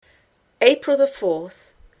April the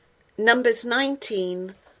 4th, Numbers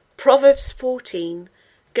 19, Proverbs 14,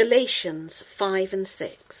 Galatians 5 and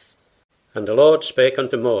 6. And the Lord spake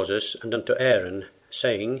unto Moses and unto Aaron,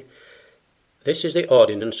 saying, This is the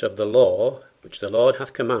ordinance of the law which the Lord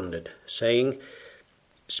hath commanded, saying,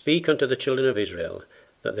 Speak unto the children of Israel,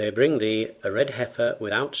 that they bring thee a red heifer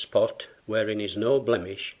without spot, wherein is no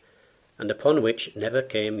blemish, and upon which never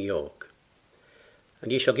came yoke.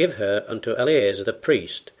 And ye shall give her unto Eleazar the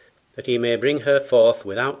priest, that he may bring her forth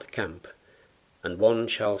without the camp, and one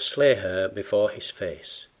shall slay her before his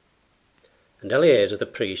face. And Eleazar the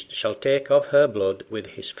priest shall take of her blood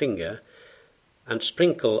with his finger, and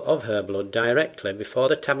sprinkle of her blood directly before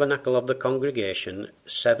the tabernacle of the congregation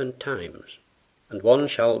 7 times. And one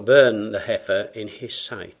shall burn the heifer in his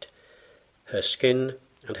sight, her skin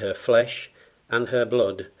and her flesh and her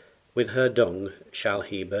blood with her dung shall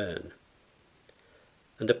he burn.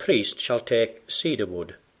 And the priest shall take cedar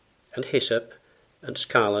wood, and hyssop, and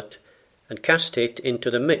scarlet, and cast it into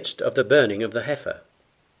the midst of the burning of the heifer.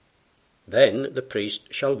 Then the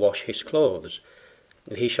priest shall wash his clothes,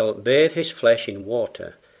 and he shall bathe his flesh in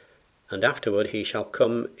water, and afterward he shall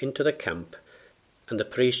come into the camp, and the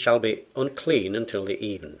priest shall be unclean until the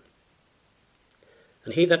even.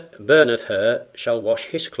 And he that burneth her shall wash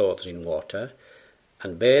his clothes in water,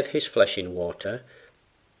 and bathe his flesh in water,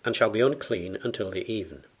 and shall be unclean until the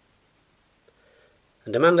even.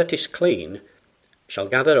 And a man that is clean shall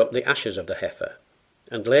gather up the ashes of the heifer,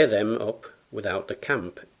 and lay them up without the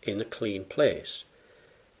camp in a clean place.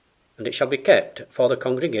 And it shall be kept for the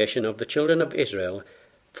congregation of the children of Israel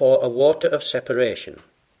for a water of separation.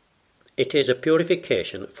 It is a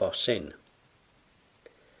purification for sin.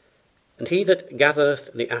 And he that gathereth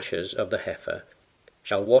the ashes of the heifer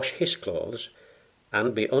shall wash his clothes,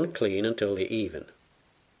 and be unclean until the even.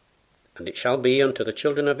 And it shall be unto the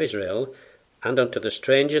children of Israel, and unto the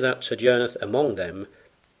stranger that sojourneth among them,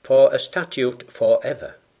 for a statute for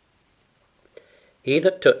ever. He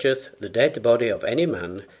that toucheth the dead body of any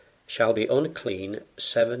man shall be unclean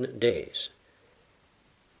 7 days.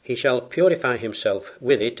 He shall purify himself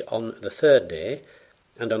with it on the 3rd day,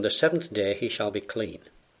 and on the 7th day he shall be clean.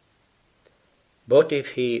 But if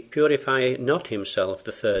he purify not himself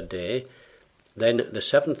the 3rd day, then the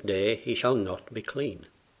 7th day he shall not be clean.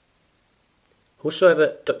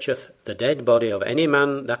 Whosoever toucheth the dead body of any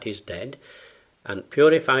man that is dead, and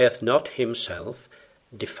purifieth not himself,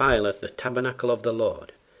 defileth the tabernacle of the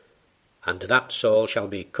Lord, and that soul shall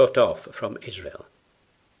be cut off from Israel.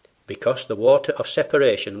 Because the water of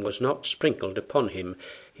separation was not sprinkled upon him,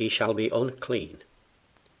 he shall be unclean.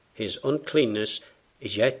 His uncleanness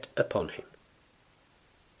is yet upon him.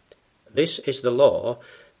 This is the law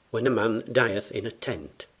when a man dieth in a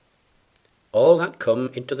tent. All that come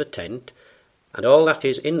into the tent, and all that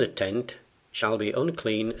is in the tent, shall be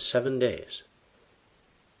unclean 7 days.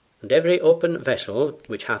 And every open vessel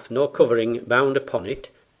which hath no covering bound upon it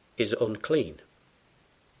is unclean.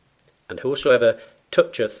 And whosoever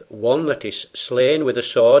toucheth one that is slain with a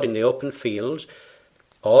sword in the open fields,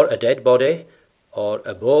 or a dead body, or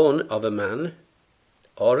a bone of a man,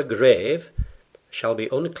 or a grave, shall be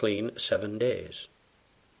unclean 7 days.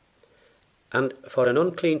 And for an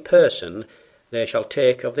unclean person they shall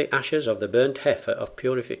take of the ashes of the burnt heifer of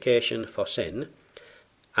purification for sin,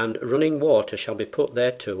 and running water shall be put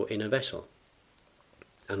thereto in a vessel.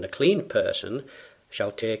 And a clean person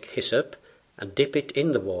shall take hyssop, and dip it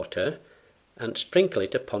in the water, and sprinkle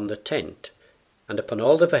it upon the tent, and upon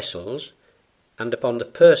all the vessels, and upon the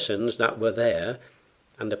persons that were there,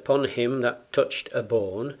 and upon him that touched a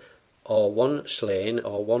bone, or one slain,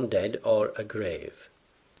 or one dead, or a grave.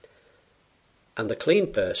 And the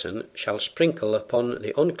clean person shall sprinkle upon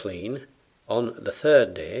the unclean on the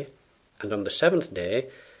 3rd day, and on the 7th day,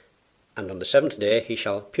 and on the 7th day he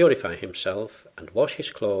shall purify himself, and wash his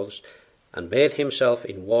clothes, and bathe himself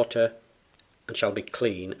in water, and shall be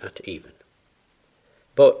clean at even.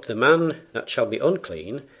 But the man that shall be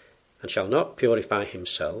unclean, and shall not purify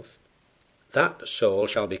himself, that soul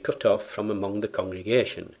shall be cut off from among the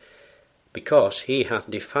congregation, because he hath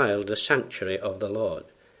defiled the sanctuary of the Lord.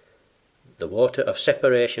 The water of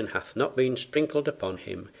separation hath not been sprinkled upon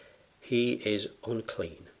him, he is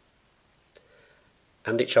unclean.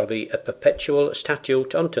 And it shall be a perpetual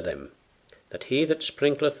statute unto them, that he that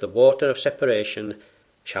sprinkleth the water of separation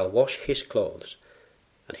shall wash his clothes,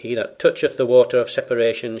 and he that toucheth the water of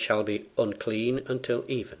separation shall be unclean until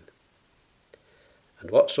even. And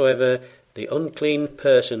whatsoever the unclean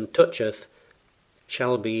person toucheth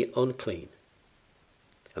shall be unclean,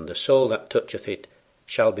 and the soul that toucheth it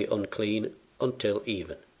shall be unclean until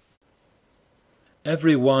even.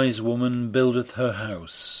 Every wise woman buildeth her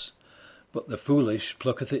house, but the foolish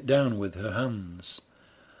plucketh it down with her hands.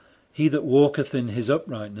 He that walketh in his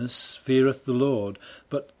uprightness feareth the Lord,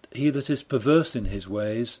 but he that is perverse in his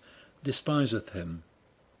ways despiseth him.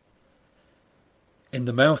 In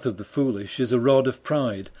the mouth of the foolish is a rod of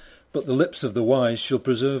pride, but the lips of the wise shall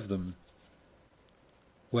preserve them.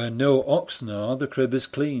 Where no oxen are, the crib is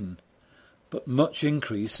clean, but much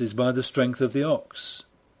increase is by the strength of the ox.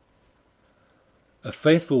 A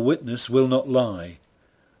faithful witness will not lie,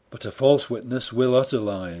 but a false witness will utter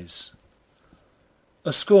lies.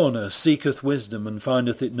 A scorner seeketh wisdom, and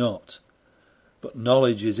findeth it not, but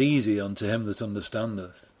knowledge is easy unto him that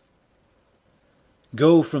understandeth.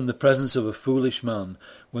 Go from the presence of a foolish man,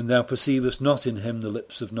 when thou perceivest not in him the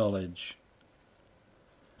lips of knowledge.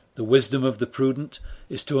 The wisdom of the prudent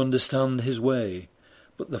is to understand his way,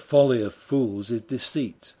 but the folly of fools is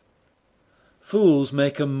deceit. Fools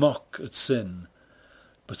make a mock at sin,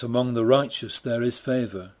 but among the righteous there is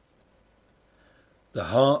favour. The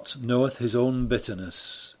heart knoweth his own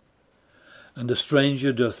bitterness, and a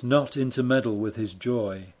stranger doth not intermeddle with his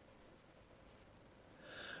joy.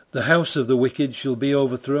 The house of the wicked shall be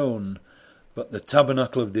overthrown, but the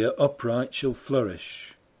tabernacle of the upright shall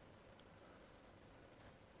flourish.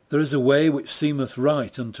 There is a way which seemeth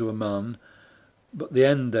right unto a man, but the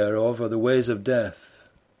end thereof are the ways of death.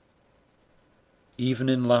 Even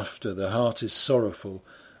in laughter the heart is sorrowful,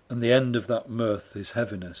 and the end of that mirth is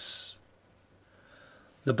heaviness.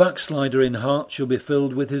 The backslider in heart shall be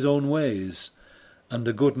filled with his own ways, and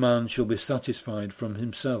a good man shall be satisfied from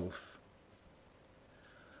himself.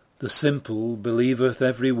 The simple believeth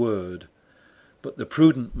every word, but the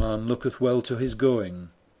prudent man looketh well to his going.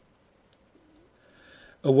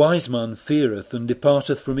 A wise man feareth and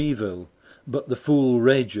departeth from evil, but the fool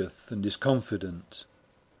rageth and is confident.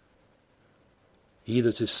 He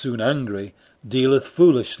that is soon angry dealeth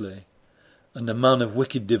foolishly, and a man of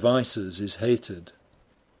wicked devices is hated.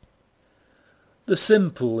 The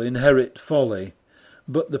simple inherit folly,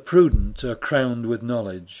 but the prudent are crowned with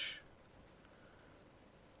knowledge.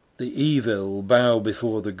 The evil bow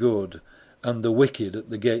before the good, and the wicked at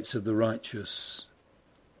the gates of the righteous.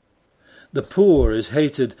 The poor is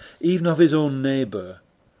hated even of his own neighbour,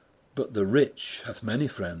 but the rich hath many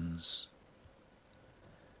friends.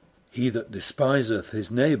 He that despiseth his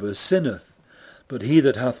neighbour sinneth, but he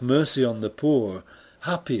that hath mercy on the poor,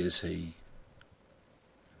 happy is he.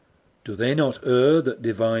 Do they not err that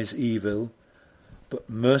devise evil? But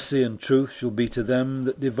mercy and truth shall be to them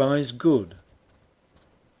that devise good.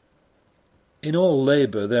 In all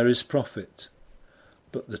labour there is profit,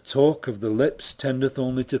 but the talk of the lips tendeth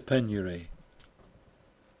only to penury.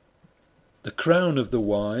 The crown of the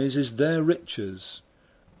wise is their riches,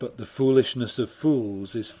 but the foolishness of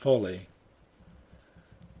fools is folly.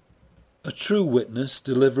 A true witness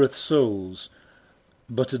delivereth souls,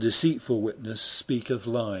 but a deceitful witness speaketh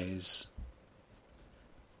lies.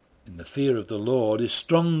 In the fear of the Lord is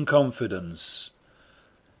strong confidence,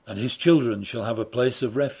 and his children shall have a place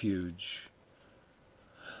of refuge.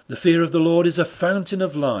 The fear of the Lord is a fountain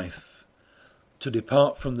of life, to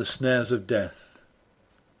depart from the snares of death.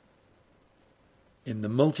 In the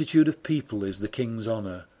multitude of people is the king's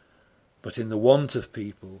honour, but in the want of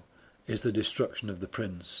people is the destruction of the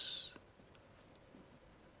prince.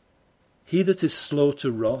 He that is slow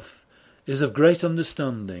to wrath is of great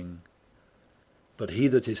understanding, but he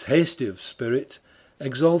that is hasty of spirit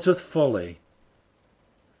exalteth folly.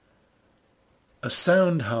 A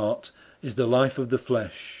sound heart is the life of the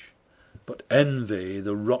flesh, but envy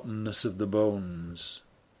the rottenness of the bones.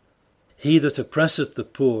 He that oppresseth the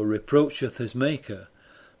poor reproacheth his Maker,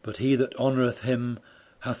 but he that honoureth him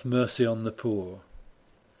hath mercy on the poor.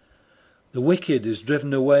 The wicked is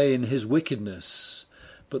driven away in his wickedness,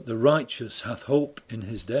 but the righteous hath hope in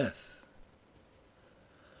his death.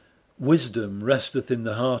 Wisdom resteth in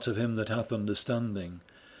the heart of him that hath understanding,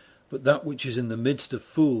 but that which is in the midst of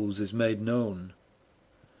fools is made known.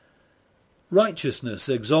 Righteousness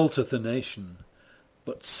exalteth a nation,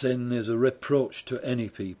 but sin is a reproach to any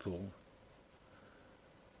people.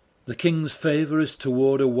 The king's favour is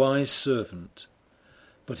toward a wise servant,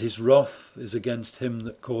 but his wrath is against him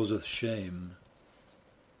that causeth shame.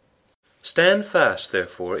 Stand fast,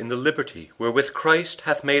 therefore, in the liberty wherewith Christ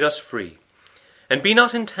hath made us free, and be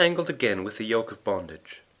not entangled again with the yoke of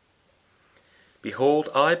bondage. Behold,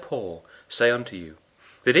 I, Paul, say unto you,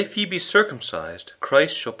 that if ye be circumcised,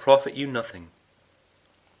 Christ shall profit you nothing.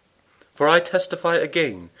 For I testify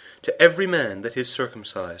again to every man that is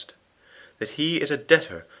circumcised, that he is a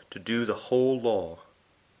debtor to do the whole law.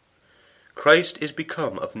 Christ is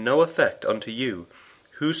become of no effect unto you,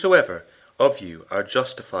 whosoever of you are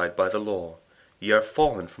justified by the law, ye are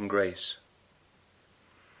fallen from grace.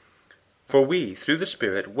 For we, through the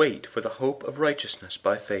Spirit, wait for the hope of righteousness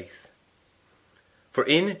by faith. For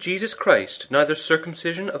in Jesus Christ neither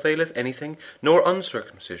circumcision availeth anything, nor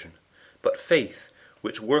uncircumcision, but faith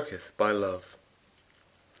which worketh by love.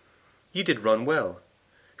 Ye did run well.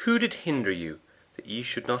 Who did hinder you, that ye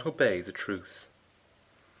should not obey the truth?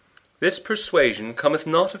 This persuasion cometh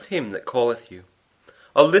not of him that calleth you.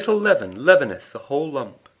 A little leaven leaveneth the whole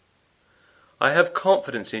lump. I have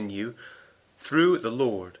confidence in you through the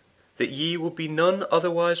Lord, that ye will be none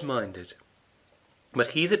otherwise minded.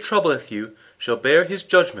 But he that troubleth you shall bear his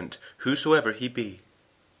judgment, whosoever he be.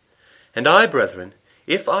 And I, brethren,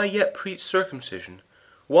 if I yet preach circumcision,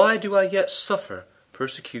 why do I yet suffer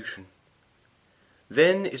persecution?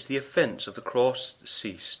 Then is the offence of the cross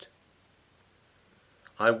ceased.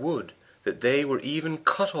 I would that they were even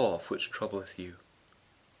cut off which troubleth you.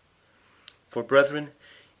 For, brethren,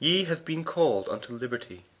 ye have been called unto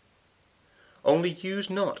liberty. Only use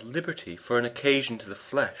not liberty for an occasion to the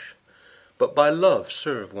flesh, but by love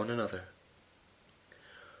serve one another.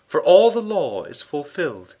 For all the law is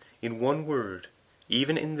fulfilled in one word,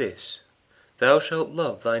 even in this, Thou shalt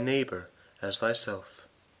love thy neighbour as thyself.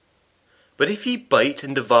 But if ye bite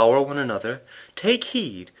and devour one another, take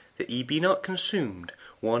heed that ye be not consumed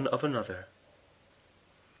one of another.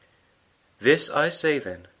 This I say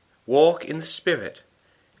then, walk in the Spirit,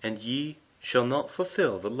 and ye shall not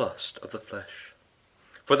fulfill the lust of the flesh.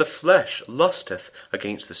 For the flesh lusteth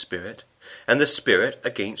against the Spirit, and the Spirit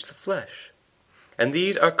against the flesh. And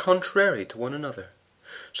these are contrary to one another,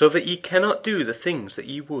 so that ye cannot do the things that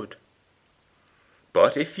ye would.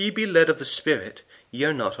 But if ye be led of the Spirit, ye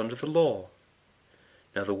are not under the law.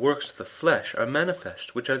 Now the works of the flesh are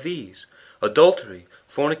manifest, which are these: adultery,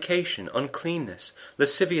 fornication, uncleanness,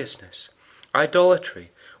 lasciviousness, idolatry,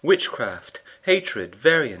 witchcraft, hatred,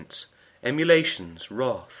 variance, emulations,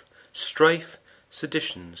 wrath, strife,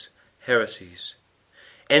 seditions, heresies,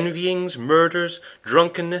 envyings, murders,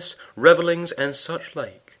 drunkenness, revellings, and such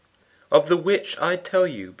like, of the which I tell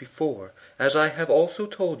you before, as I have also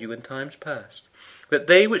told you in times past, that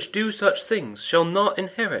they which do such things shall not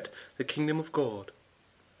inherit the kingdom of God.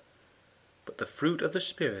 But the fruit of the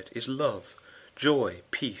Spirit is love, joy,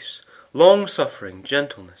 peace, long-suffering,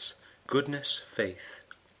 gentleness, goodness, faith,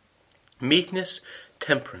 meekness,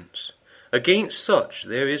 temperance. Against such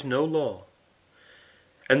there is no law.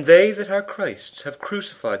 And they that are Christ's have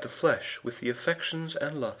crucified the flesh with the affections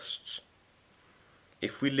and lusts.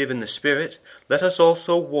 If we live in the Spirit, let us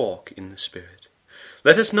also walk in the Spirit.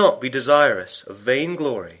 Let us not be desirous of vain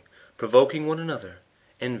glory, provoking one another,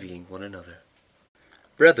 envying one another.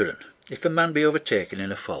 Brethren, if a man be overtaken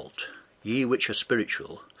in a fault, ye which are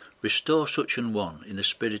spiritual, restore such an one in the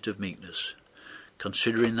spirit of meekness,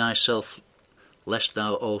 considering thyself, lest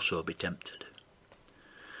thou also be tempted.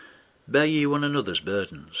 Bear ye one another's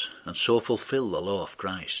burdens, and so fulfil the law of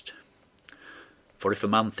Christ. For if a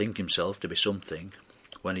man think himself to be something,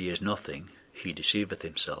 when he is nothing, he deceiveth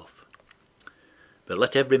himself. But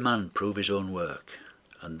let every man prove his own work,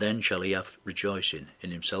 and then shall he have rejoicing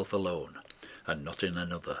in himself alone, and not in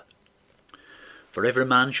another. For every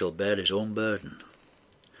man shall bear his own burden.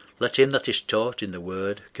 Let him that is taught in the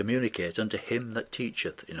word communicate unto him that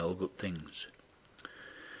teacheth in all good things.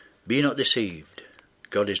 Be not deceived,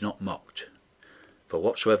 God is not mocked. For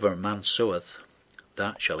whatsoever a man soweth,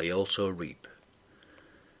 that shall he also reap.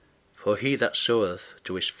 For he that soweth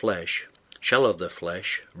to his flesh shall of the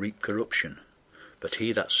flesh reap corruption, but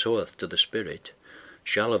he that soweth to the Spirit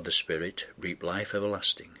shall of the Spirit reap life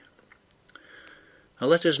everlasting. And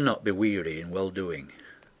let us not be weary in well-doing,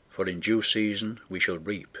 for in due season we shall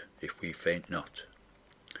reap, if we faint not.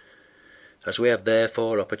 As we have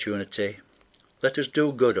therefore opportunity, let us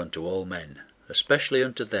do good unto all men, especially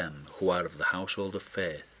unto them who are of the household of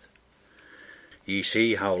faith. Ye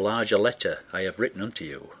see how large a letter I have written unto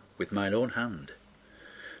you with mine own hand.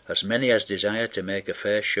 As many as desire to make a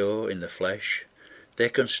fair show in the flesh, they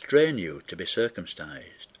constrain you to be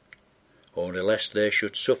circumcised, only lest they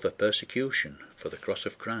should suffer persecution for the cross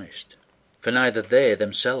of Christ. For neither they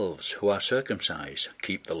themselves who are circumcised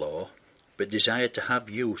keep the law, but desire to have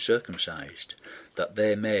you circumcised, that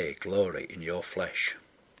they may glory in your flesh.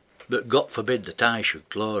 But God forbid that I should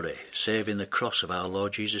glory, save in the cross of our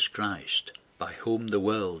Lord Jesus Christ, by whom the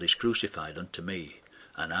world is crucified unto me,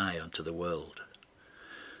 and I unto the world.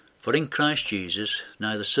 For in Christ Jesus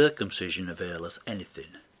neither circumcision availeth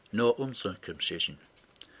anything, nor uncircumcision,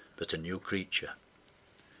 but a new creature.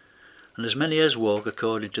 And as many as walk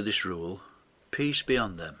according to this rule, peace be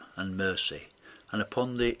on them, and mercy, and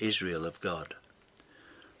upon the Israel of God.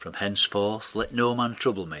 From henceforth let no man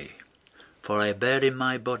trouble me, for I bear in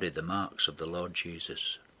my body the marks of the Lord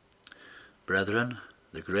Jesus. Brethren,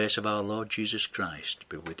 The grace of our Lord Jesus Christ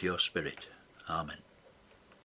be with your spirit. Amen.